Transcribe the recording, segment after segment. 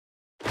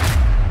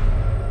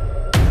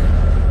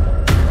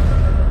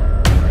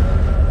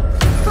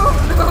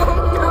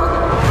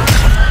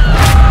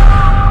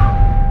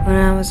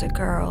was a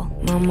girl,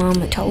 my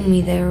mama told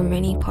me there were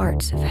many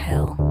parts of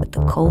hell, but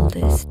the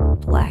coldest,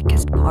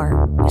 blackest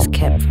part was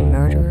kept for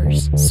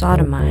murderers,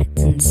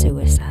 sodomites, and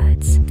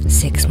suicides.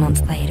 6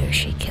 months later,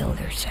 she killed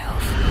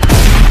herself.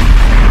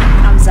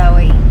 I'm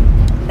Zoe.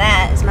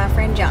 That is my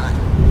friend John.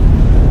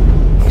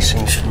 He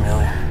seems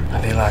familiar.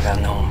 I feel like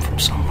I know him from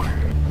somewhere.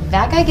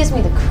 That guy gives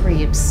me the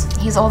creeps.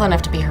 He's old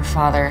enough to be her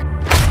father.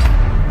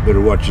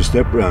 Better watch your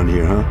step around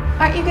here, huh?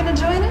 Aren't you gonna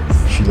join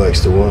us? She likes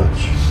to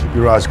watch. Keep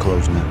your eyes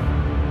closed now.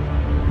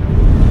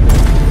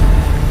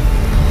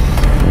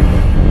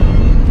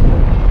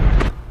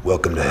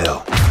 Welcome to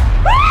hell.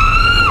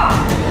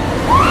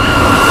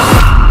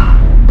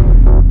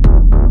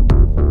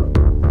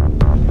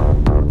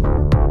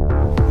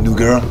 New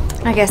girl?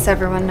 I guess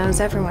everyone knows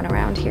everyone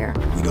around here.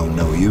 We don't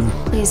know you.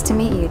 Pleased to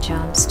meet you,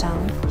 John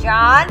Stone.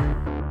 John,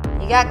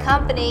 you got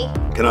company.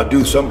 Can I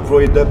do something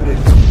for you, deputy?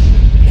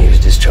 He was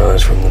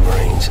discharged from the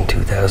Marines in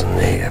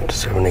 2008 after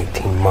serving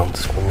 18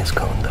 months for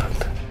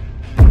misconduct.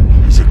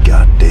 He's a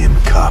goddamn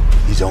cop.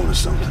 He's on to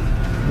something.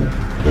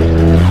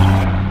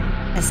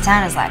 This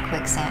town is like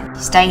quicksand.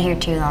 You stay here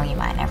too long, you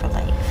might never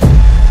leave.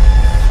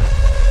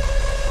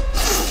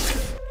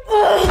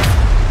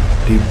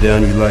 Deep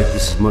down, you like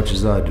this as much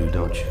as I do,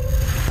 don't you?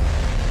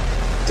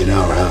 In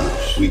our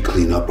house, we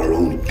clean up our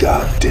own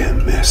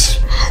goddamn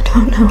mess. I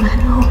don't know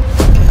how.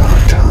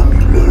 About time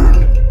you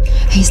learn.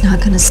 He's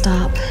not gonna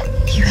stop.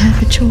 You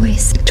have a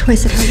choice. A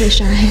choice that I wish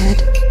I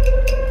had.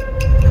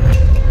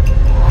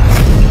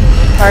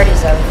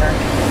 Party's over.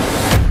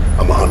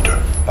 I'm a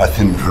hunter. I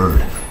thin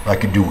herd. I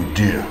could do with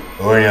deer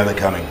or any other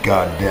kind of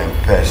goddamn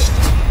pest.